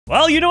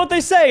Well, you know what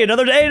they say,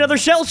 another day, another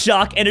shell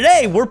shock, and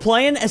today we're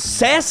playing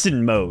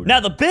Assassin Mode. Now,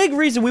 the big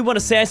reason we want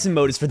Assassin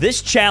Mode is for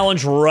this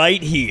challenge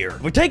right here.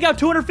 If we take out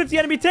 250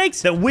 enemy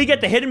takes, then we get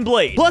the Hidden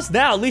Blade. Plus,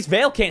 now, at least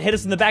Vale can't hit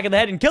us in the back of the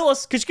head and kill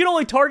us, because you can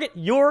only target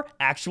your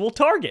actual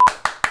target.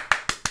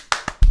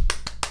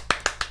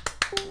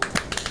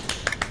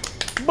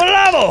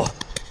 Bravo!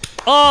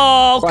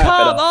 Oh,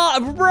 come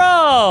on,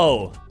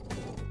 bro!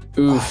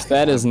 Oof,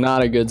 that is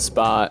not a good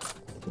spot.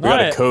 We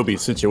got a Kobe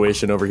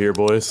situation over here,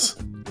 boys.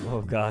 Oh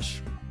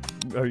gosh,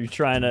 are you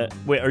trying to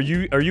wait? Are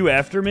you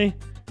after me?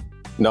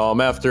 No, I'm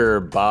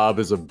after Bob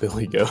is a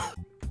billy goat.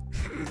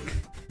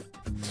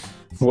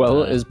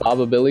 Well, is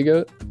Bob a billy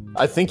goat?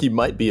 I think he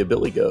might be a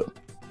billy goat.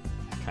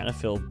 I kind of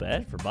feel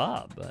bad for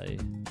Bob.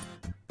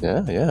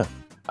 Yeah.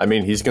 I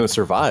mean, he's gonna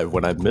survive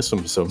when I miss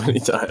him so many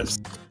times.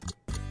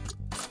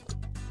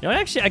 You know,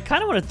 actually, I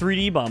kind of want to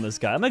 3D bomb this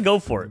guy. I'm gonna go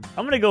for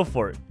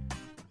it.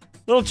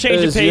 Little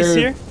change of pace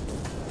here.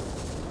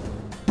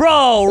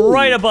 Bro,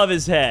 right above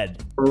his head.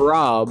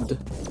 Robbed.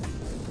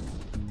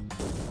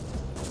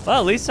 Well,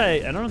 at least I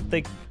don't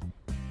think...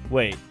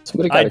 Wait,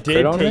 Somebody got I a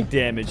crit on did take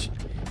damage.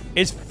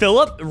 Is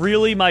Philip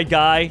really my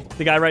guy?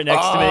 The guy right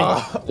next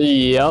to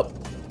me? Yep.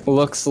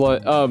 Looks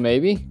like... Oh,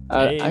 maybe?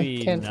 Maybe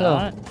I can't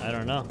not. tell. I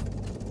don't know.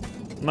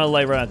 I'm gonna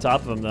lay right on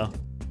top of him, though.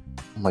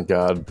 Oh my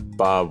god,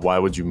 Bob, why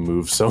would you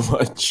move so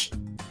much?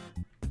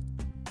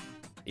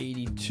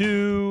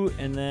 82,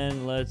 and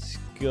then let's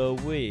go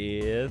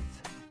with...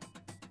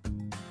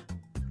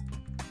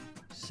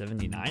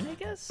 79, I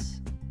guess?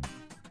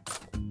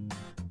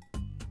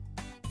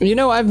 You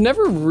know, I've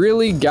never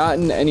really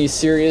gotten any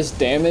serious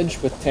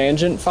damage with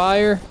tangent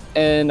fire,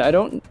 and I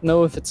don't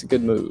know if it's a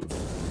good move.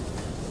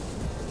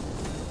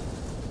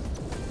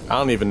 I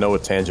don't even know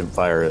what tangent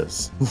fire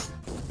is.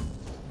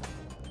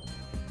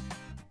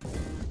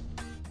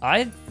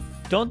 I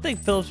don't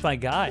think Philip's my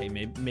guy.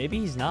 Maybe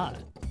he's not.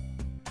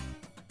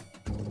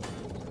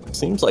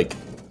 Seems like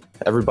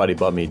everybody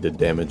but me did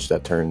damage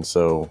that turn,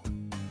 so...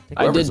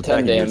 I did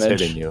 10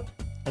 damage. Hitting you.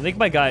 I think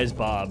my guy is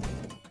Bob.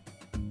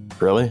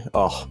 Really?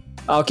 Oh.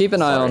 I'll keep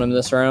an eye on him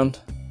this round.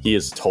 He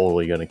is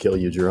totally gonna kill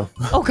you, Jerome.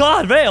 Oh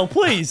god, Vale,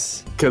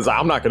 please! Because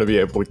I'm not gonna be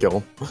able to kill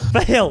him.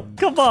 Vale,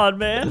 come on,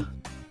 man.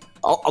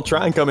 I'll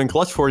try and come in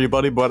clutch for you,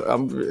 buddy, but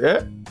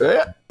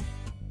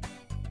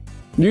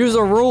Use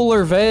a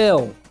ruler,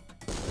 Vale.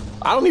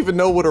 I don't even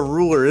know what a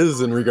ruler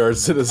is in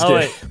regards to this game.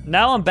 Wait,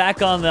 now I'm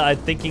back on the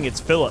thinking it's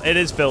Philip. It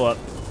is Philip.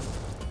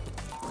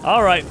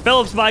 Alright,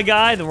 Philip's my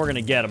guy, then we're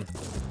gonna get him.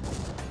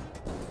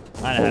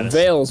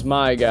 Vale's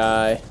my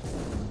guy.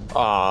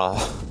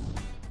 Ah.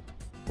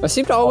 I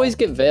seem to always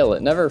get Vale,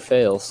 it never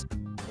fails.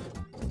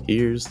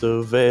 Here's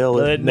the veil,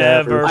 it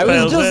never fails.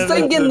 I was just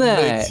thinking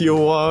that. Makes you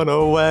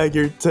wanna wag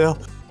your tail.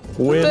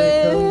 When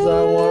it comes,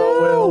 I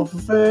will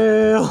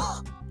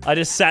fail. I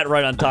just sat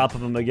right on top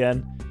of him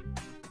again.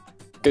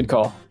 Good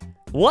call.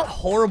 What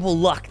horrible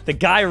luck. The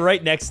guy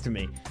right next to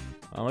me.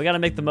 Well, we gotta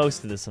make the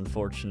most of this,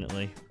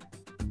 unfortunately.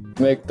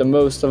 Make the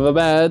most of a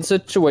bad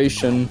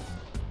situation.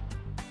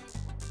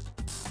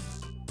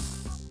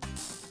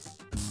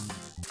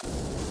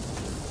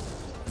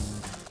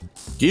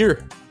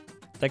 Gear.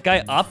 That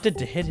guy opted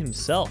to hit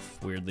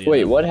himself, weirdly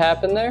Wait, enough. what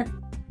happened there?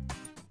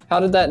 How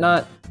did that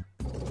not...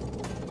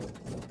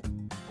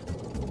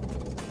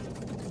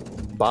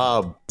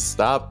 Bob,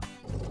 stop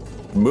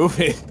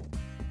moving.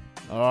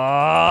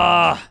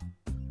 Ah!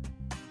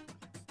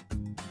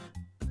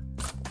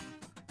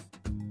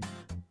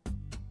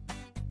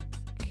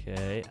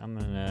 Okay, I'm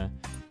gonna...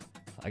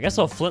 I guess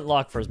I'll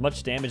flintlock for as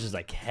much damage as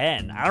I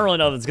can. I don't really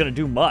know if it's gonna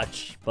do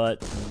much,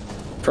 but...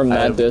 From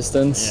that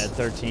distance? Yeah,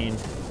 13.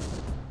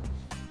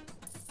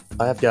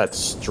 I've got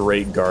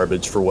straight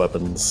garbage for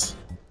weapons.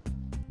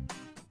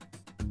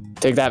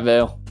 Take that,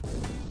 Vale.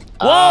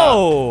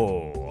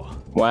 Whoa!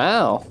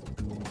 Wow.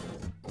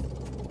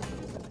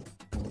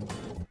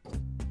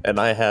 And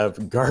I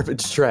have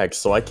garbage tracks,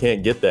 so I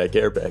can't get that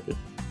care package.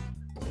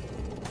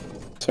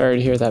 Sorry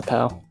to hear that,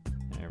 pal.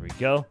 There we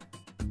go.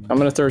 I'm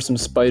gonna throw some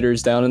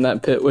spiders down in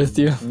that pit with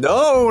you.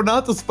 No,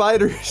 not the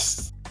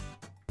spiders.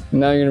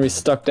 Now you're gonna be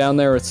stuck down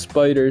there with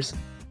spiders.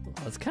 Oh,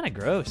 that's kind of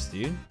gross,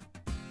 dude.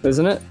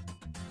 Isn't it?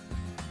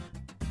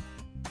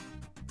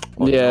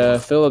 Yeah,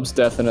 Philip's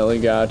definitely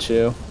got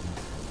you.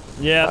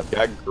 Yeah. I've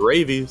got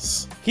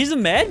gravies. He's a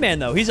madman,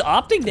 though. He's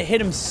opting to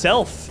hit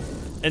himself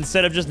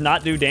instead of just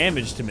not do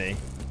damage to me.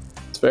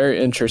 It's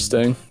very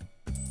interesting.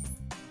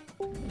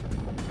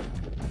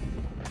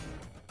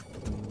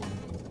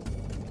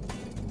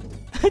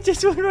 I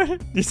just went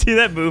right... You see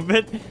that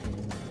movement?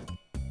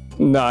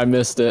 No, I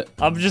missed it.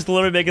 I'm just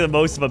literally making the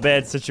most of a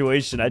bad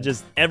situation.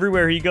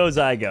 Everywhere he goes,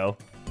 I go.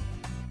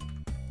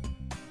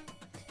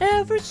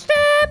 Every step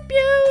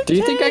you Do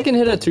you think I can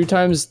hit a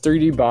 2x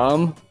 3D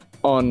bomb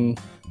on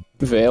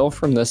Vale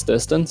from this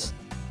distance?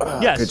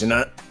 Yes. Could you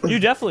not? You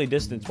definitely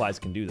distance-wise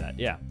can do that,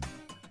 yeah.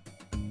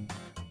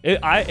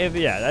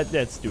 Yeah,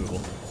 that's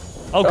doable.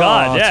 Oh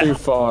god, yeah. Too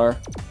far.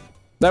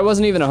 That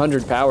wasn't even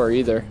 100 power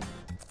either.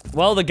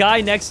 Well, the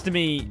guy next to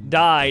me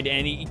died,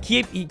 and he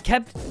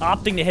kept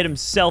opting to hit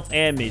himself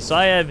and me. So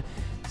I have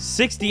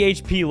 60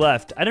 HP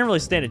left. I didn't really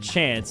stand a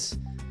chance.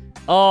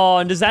 Oh,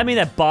 and does that mean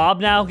that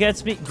Bob now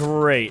gets me?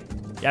 Great.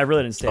 Yeah, I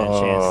really didn't stand a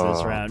chance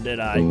this round, did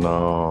I?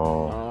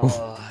 No.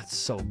 Oh, it's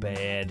so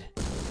bad.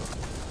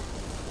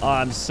 Oh,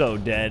 I'm so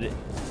dead.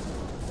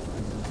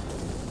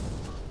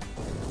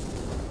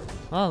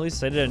 Well, at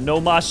least I did a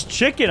no-mosh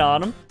chicken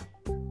on him.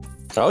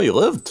 Oh, you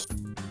lived.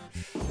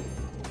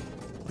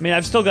 I mean,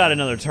 I've still got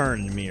another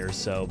turn in me or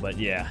so, but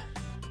yeah.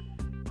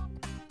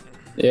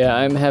 Yeah,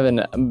 I'm having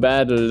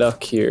bad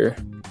luck here.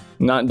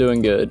 Not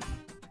doing good.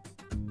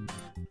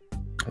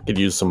 I could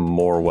use some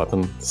more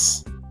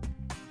weapons.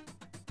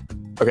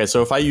 Okay,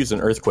 so if I use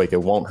an earthquake,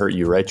 it won't hurt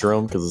you, right,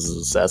 Jerome? Because this is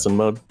assassin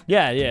mode?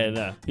 Yeah,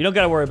 no. You don't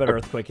gotta worry about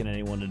earthquaking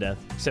anyone to death,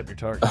 except your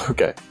target.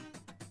 Okay,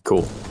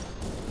 cool.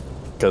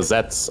 Because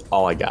that's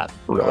all I got,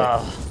 really.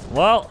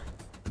 Well,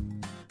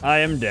 I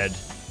am dead.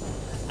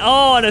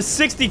 Oh, and a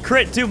 60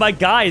 crit, too. My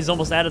guy is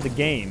almost out of the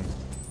game.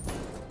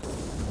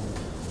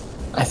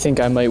 I think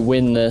I might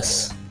win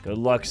this. Good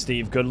luck,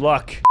 Steve. Good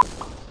luck.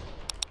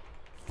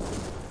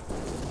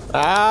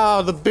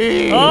 Ow, the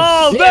bees!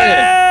 Oh,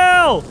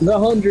 Vale! The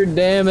 100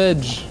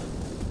 damage.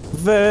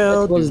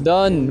 Vale! It was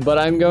done, but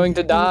I'm going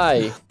to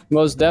die.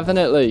 Most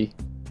definitely.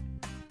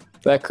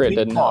 That crit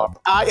didn't help.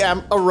 I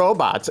am a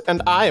robot,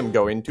 and I am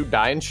going to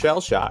die in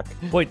Shellshock.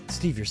 Wait,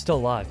 Steve, you're still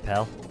alive,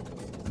 pal.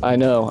 I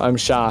know, I'm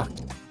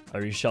shocked.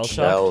 Are you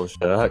shell-shocked?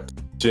 Shellshock.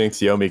 Jinx,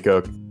 Yomi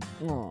Coke.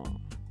 Oh.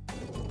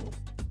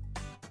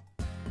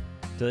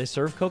 Do they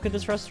serve Coke at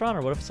this restaurant,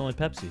 or what if it's only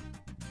Pepsi?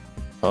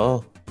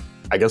 Oh,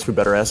 I guess we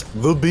better ask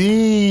the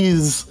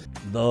bees.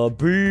 The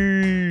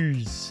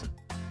bees.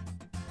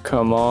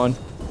 Come on.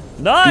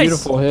 Nice!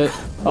 Beautiful hit.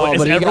 Oh, Wait,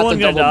 but is he got everyone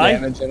the gonna double die?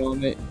 damage in on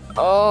me.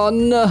 Oh,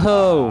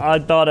 no. I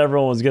thought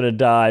everyone was gonna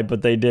die,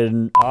 but they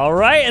didn't. All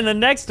right, and the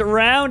next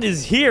round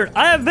is here.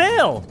 I have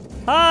Vale.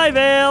 Hi,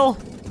 Vale.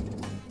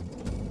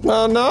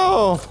 Oh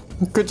no!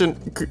 Could you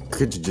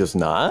just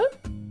not?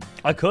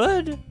 I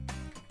could.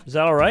 Is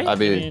that all right? I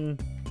mean,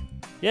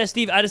 yeah,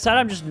 Steve. I decided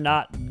I'm just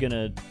not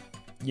gonna,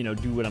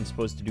 do what I'm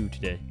supposed to do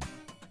today.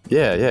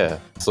 Yeah.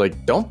 It's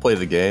like, don't play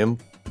the game.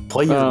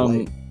 Play your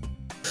way.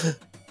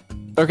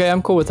 Okay,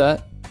 I'm cool with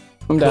that.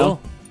 I'm down. Cool.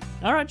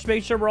 All right, just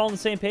making sure we're all on the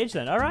same page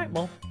then. All right,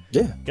 well,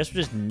 Yeah. guess we're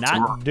just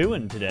not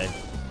doing today.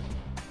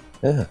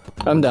 Yeah.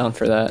 I'm down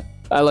for that.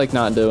 I like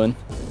not doing.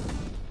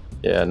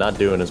 Yeah, not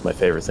doing is my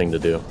favorite thing to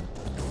do.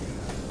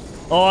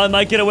 Oh, I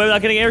might get away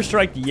without getting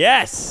airstrike.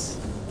 Yes.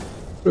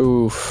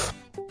 Oof.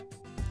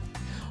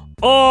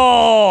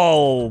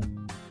 Oh.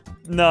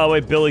 No,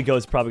 wait, Billy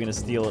Goat's probably gonna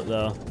steal it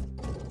though.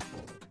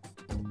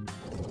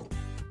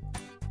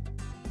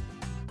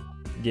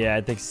 Yeah,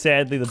 I think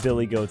sadly the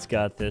Billy Goat's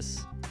got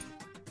this.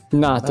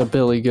 Not the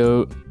Billy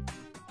Goat.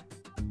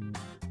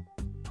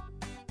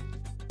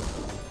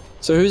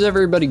 So who's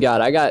everybody got?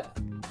 I got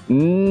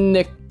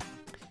Nicholson.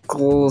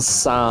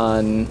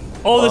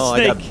 Oh, the Oh,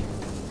 snake.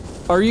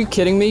 Are you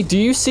kidding me? Do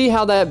you see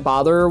how that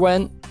botherer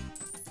went?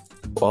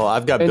 Well,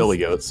 I've got Billy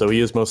Goat, so he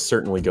is most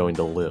certainly going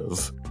to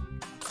live.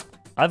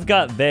 I've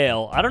got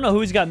Vale. I don't know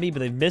who's got me, but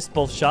they've missed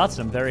both shots,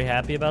 and I'm very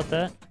happy about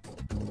that.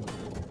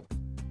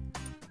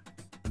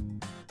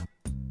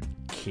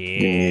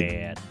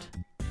 Cat.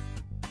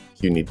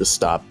 You need to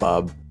stop,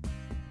 Bob.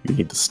 You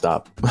need to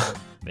stop.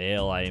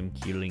 Vale, I am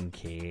killing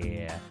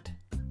cat.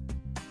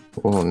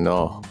 Oh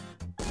no.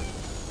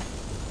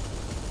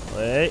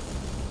 Wait.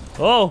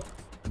 Oh.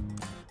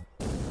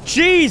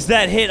 Jeez,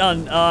 that hit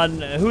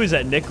on who is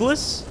that,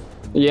 Nicholas?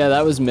 Yeah,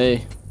 that was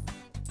me.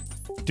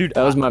 Dude,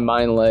 That was my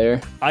mind layer.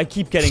 I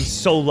keep getting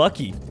so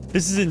lucky.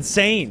 This is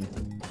insane.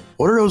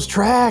 What are those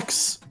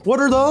tracks? What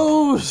are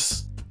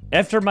those?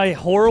 After my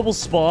horrible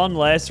spawn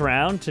last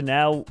round to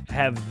now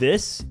have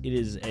this, it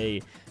is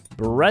a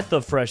breath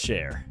of fresh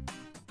air.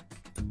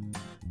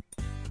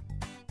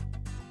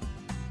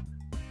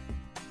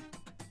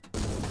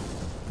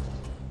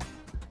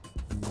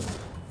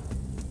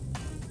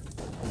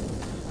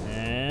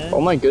 And...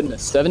 Oh my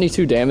goodness,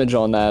 72 damage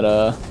on that,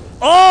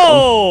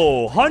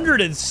 Oh!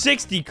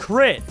 160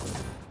 crit!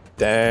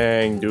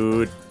 Dang,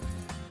 dude.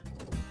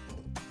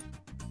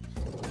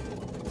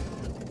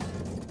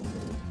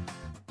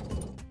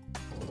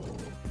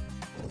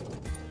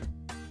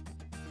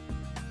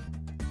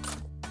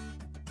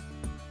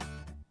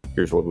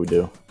 Here's what we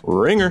do.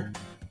 Ringer.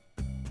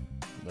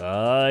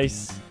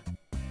 Nice.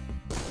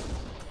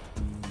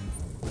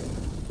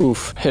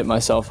 oof, hit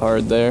myself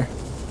hard there.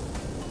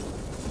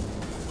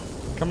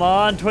 Come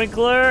on,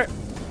 Twinkler.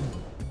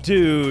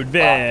 Dude,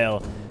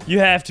 Vale. You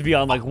have to be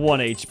on like 1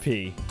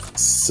 HP.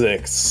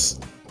 6.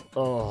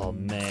 Oh,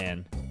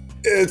 man.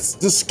 It's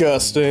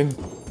disgusting.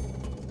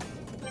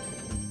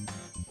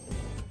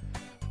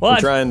 Well, I'm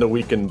trying to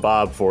weaken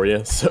Bob for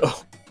you, so.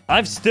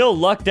 I've still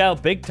lucked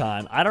out big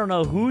time. I don't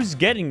know who's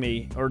getting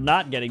me or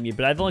not getting me,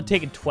 but I've only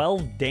taken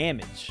 12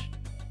 damage.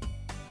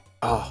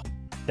 Oh.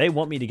 They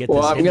want me to get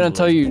Well, this. I'm gonna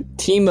tell you,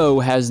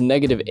 Timo has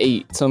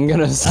 -8, so I'm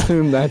gonna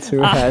assume that's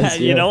who has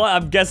you. You know what?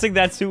 I'm guessing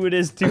that's who it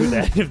is too,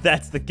 then, if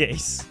that's the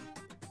case.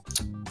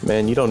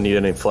 Man, you don't need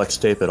any flex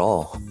tape at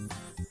all.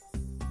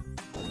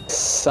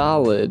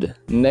 Solid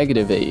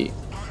 -8.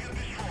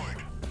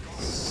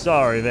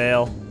 Sorry,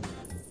 Vale.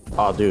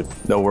 Oh, dude,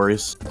 no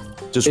worries.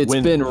 Just It's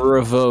win. been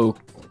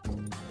revoked.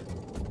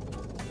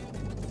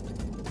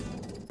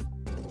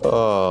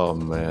 Oh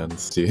man,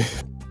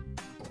 Steve.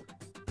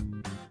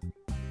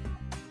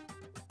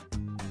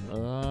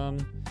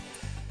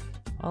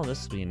 Oh,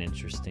 this will be an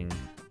interesting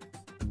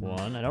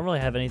one. I don't really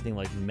have anything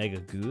like mega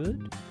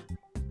good,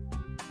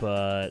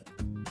 but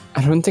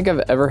I don't think I've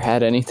ever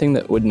had anything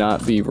that would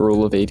not be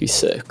rule of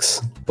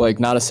 86. Like,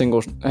 not a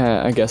single.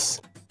 I guess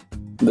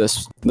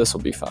this will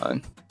be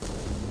fine.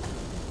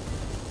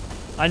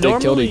 They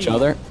killed each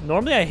other.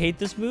 Normally, I hate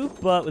this move,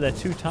 but with that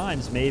 2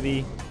 times,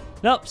 maybe.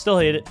 Nope, still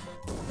hate it.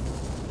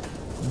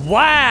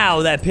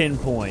 Wow, that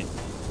pinpoint.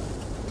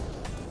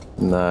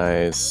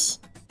 Nice.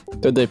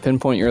 Did they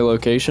pinpoint your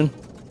location?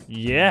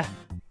 Yeah,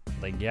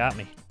 they got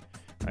me.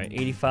 All right,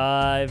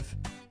 85.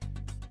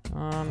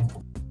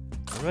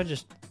 What do I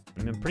just?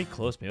 I'm pretty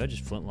close. Maybe I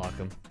just flintlock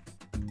him.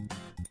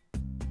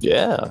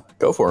 Yeah,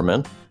 go for it,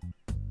 man.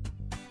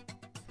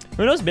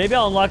 Who knows? Maybe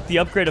I'll unlock the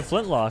upgrade of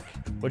flintlock,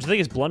 which I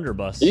think is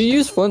blunderbuss. You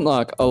use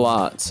flintlock a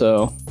lot,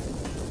 so.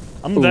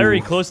 I'm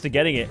very close to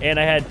getting it, and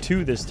I had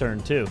 2 this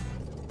turn too.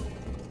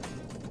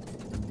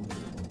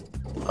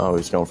 Oh,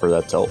 he's going for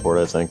that teleport,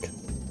 I think.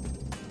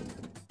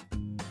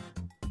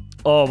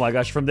 Oh my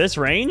gosh, from this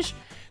range,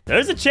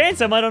 there's a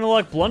chance I might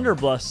unlock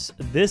blunderbuss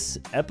this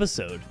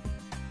episode.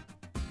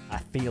 I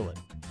feel it.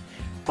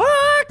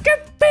 I can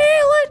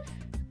feel it.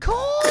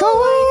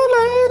 Calling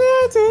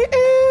at the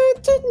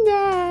end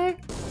tonight.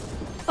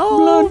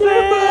 Oh,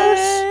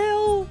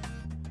 Vale.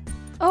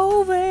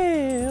 Oh,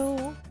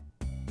 Vale.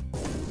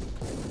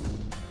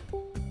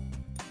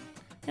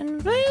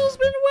 And Vale's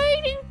been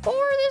waiting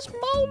for this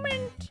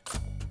moment.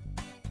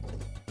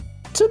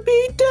 To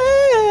be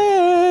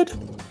dead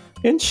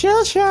in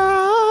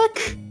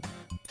Shellshock.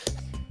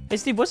 Hey,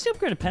 Steve, what's the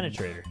upgrade of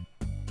penetrator?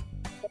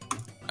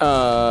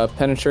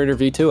 Penetrator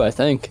V2, I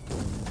think.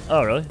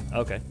 Oh, really?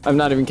 Okay. I'm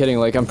not even kidding.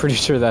 Like, I'm pretty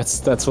sure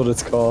that's what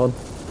it's called.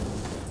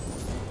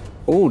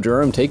 Oh,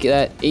 Jerome, take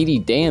that 80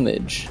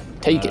 damage.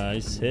 Take it.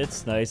 Nice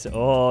hits, nice.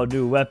 Oh,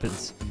 new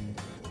weapons.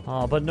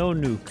 Oh, but no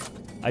nuke.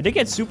 I did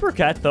get Super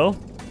Cat, though.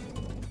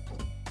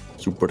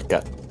 Super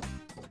cat.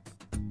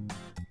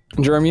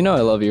 Jerome, you know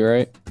I love you,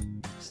 right?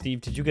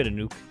 Steve, did you get a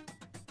nuke?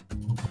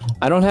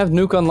 I don't have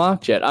nuke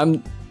unlocked yet. I'm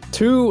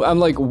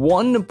like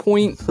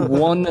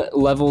 1.1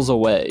 levels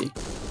away.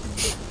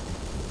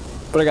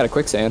 But I got a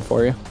quicksand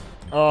for you.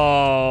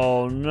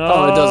 Oh, no.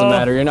 Oh, it doesn't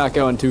matter. You're not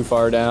going too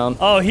far down.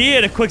 Oh, he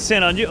had a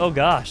quicksand on you. Oh,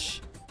 gosh.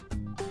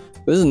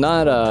 This is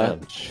not,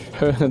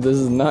 this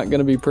is not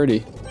gonna be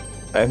pretty.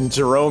 And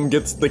Jerome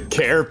gets the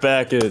care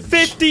package.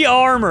 50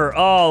 armor.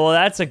 Oh, well,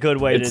 that's a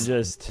good way to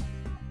just...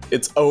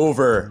 It's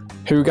over.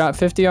 Who got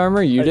 50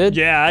 armor? You did?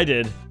 Yeah, I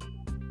did.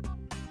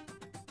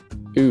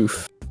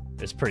 Oof.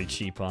 It's pretty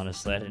cheap,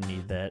 honestly. I didn't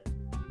need that.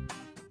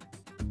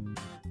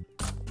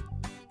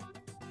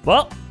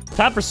 Well,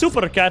 time for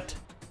Super Cat.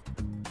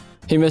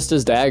 He missed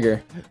his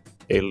dagger.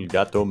 El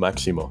gato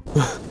maximo.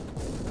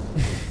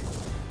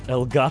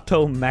 El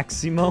Gato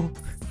Maximo.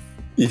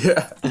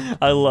 Yeah.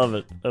 I love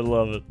it. I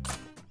love it.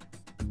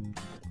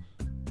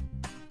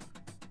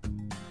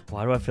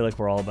 Why do I feel like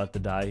we're all about to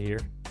die here?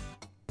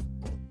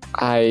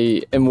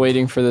 I am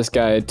waiting for this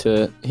guy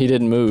to... He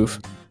didn't move.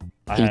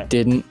 He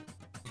didn't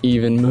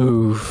even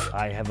move.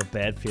 I have a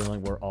bad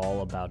feeling we're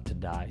all about to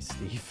die,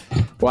 Steve.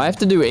 Well, I have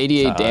to do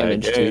 88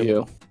 damage to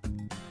you.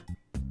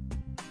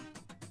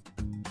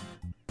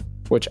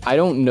 Which I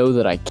don't know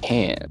that I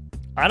can.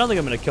 I don't think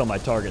I'm going to kill my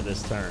target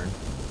this turn.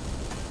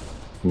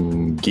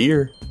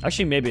 Gear.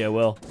 Actually, maybe I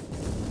will.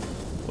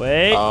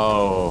 Wait.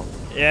 Oh.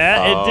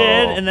 Yeah, it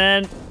did, and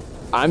then...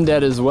 I'm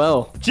dead as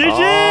well. GG!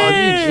 Oh,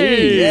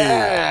 GG!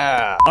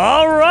 Yeah!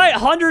 All right,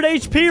 100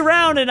 HP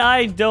round, and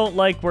I don't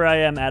like where I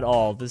am at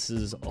all. This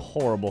is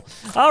horrible.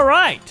 All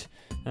right.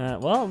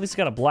 Well, at least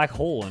got a black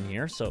hole in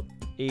here, so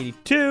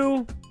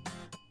 82.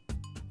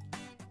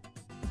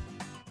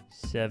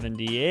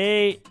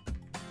 78.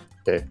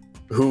 Okay.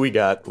 Who we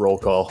got? Roll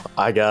call.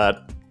 I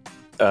got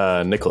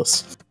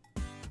Nicholas.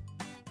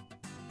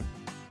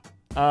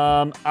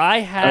 I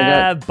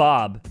have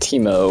Bob.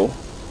 Timo.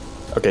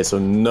 Okay, so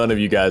none of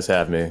you guys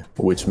have me,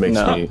 which makes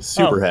me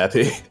super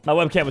happy. My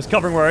webcam was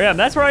covering where I am.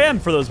 That's where I am,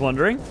 for those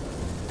wondering.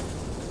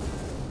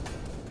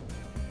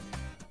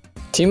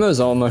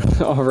 Timo's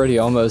already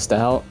almost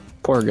out.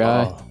 Poor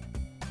guy.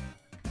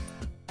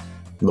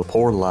 The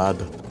poor lad.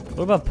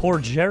 What about poor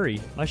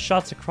Jerry? My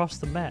shot's across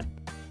the map.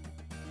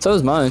 So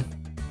is mine.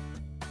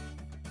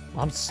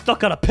 I'm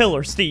stuck on a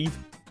pillar, Steve.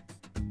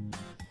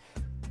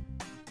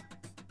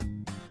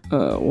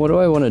 What do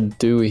I want to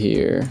do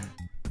here?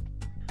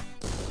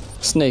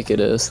 Snake it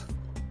is.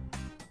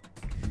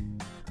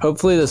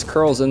 Hopefully this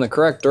curl's in the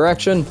correct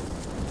direction.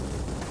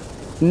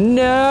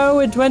 No,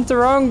 it went the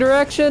wrong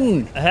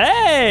direction.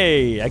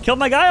 Hey, I killed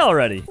my guy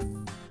already.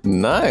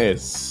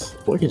 Nice.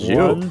 Look at you.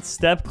 One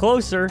step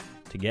closer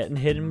to getting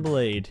Hidden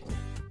Blade.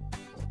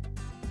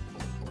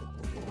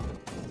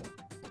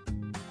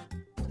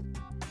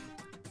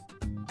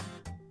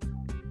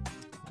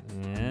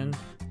 And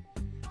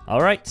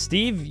All right,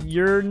 Steve,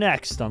 you're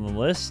next on the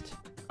list.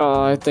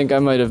 I think I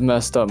might have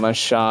messed up my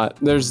shot.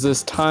 There's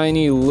this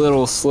tiny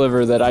little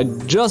sliver that I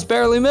just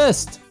barely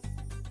missed.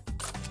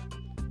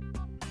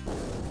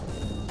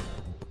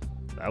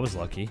 That was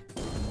lucky.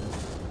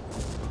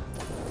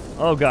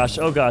 Oh gosh,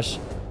 oh gosh.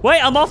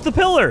 Wait, I'm off the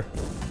pillar!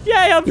 Yay,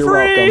 I'm You're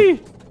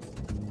free!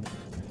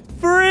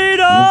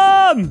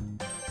 Freedom!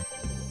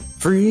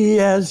 Free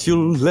as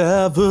you'll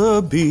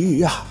ever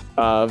be.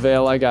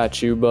 Vale, I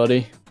got you,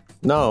 buddy.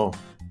 No,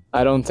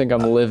 I don't think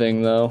I'm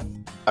living, though.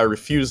 I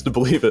refuse to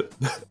believe it.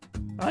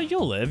 Oh,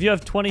 you'll live. You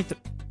have 20...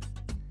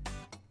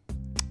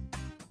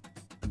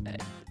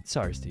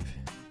 Sorry, Steve.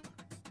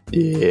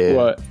 Yeah.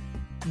 What?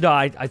 No,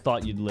 I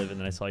thought you'd live, and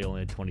then I saw you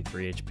only had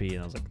 23 HP,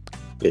 and I was like...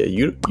 Yeah,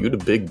 you the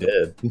big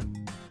dead.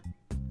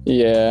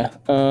 Yeah,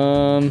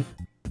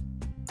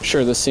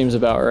 sure, this seems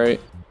about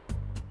right.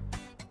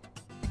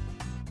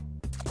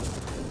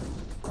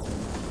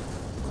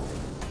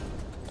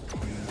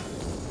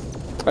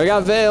 I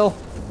got Vale.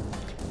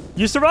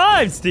 You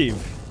survived, Steve!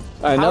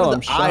 I know, How I'm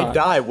did I shocked.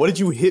 die? What did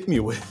you hit me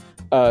with?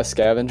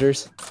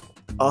 Scavengers.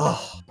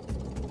 Ah,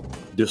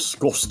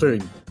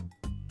 disgusting.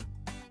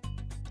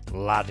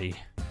 Laddie.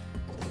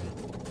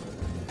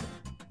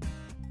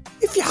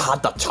 If you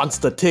had the chance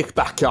to take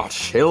back your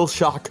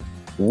Shellshock,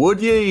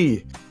 would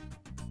ye?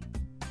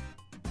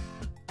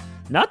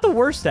 Not the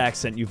worst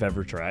accent you've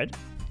ever tried.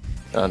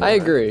 I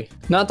agree.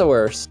 Not the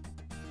worst.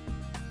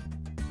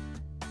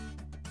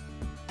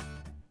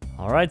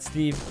 All right,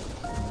 Steve.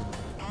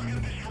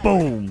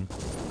 Boom.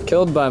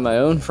 Killed by my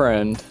own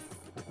friend.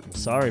 I'm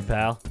sorry,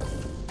 pal.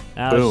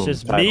 Now Boom. it's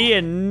just Title. me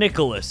and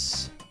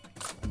Nicholas.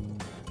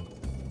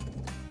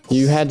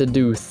 You had to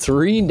do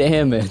 3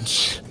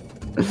 damage.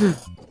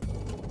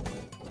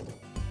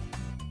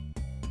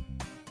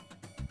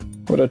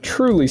 What a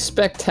truly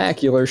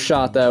spectacular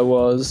shot that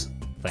was.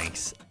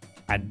 Thanks.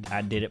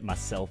 I did it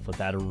myself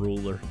without a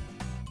ruler.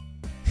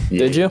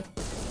 Did you?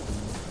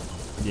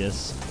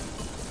 Yes.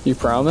 You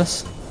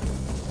promise?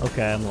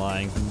 Okay, I'm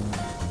lying.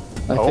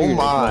 I Oh figured as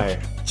my. much.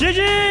 GG!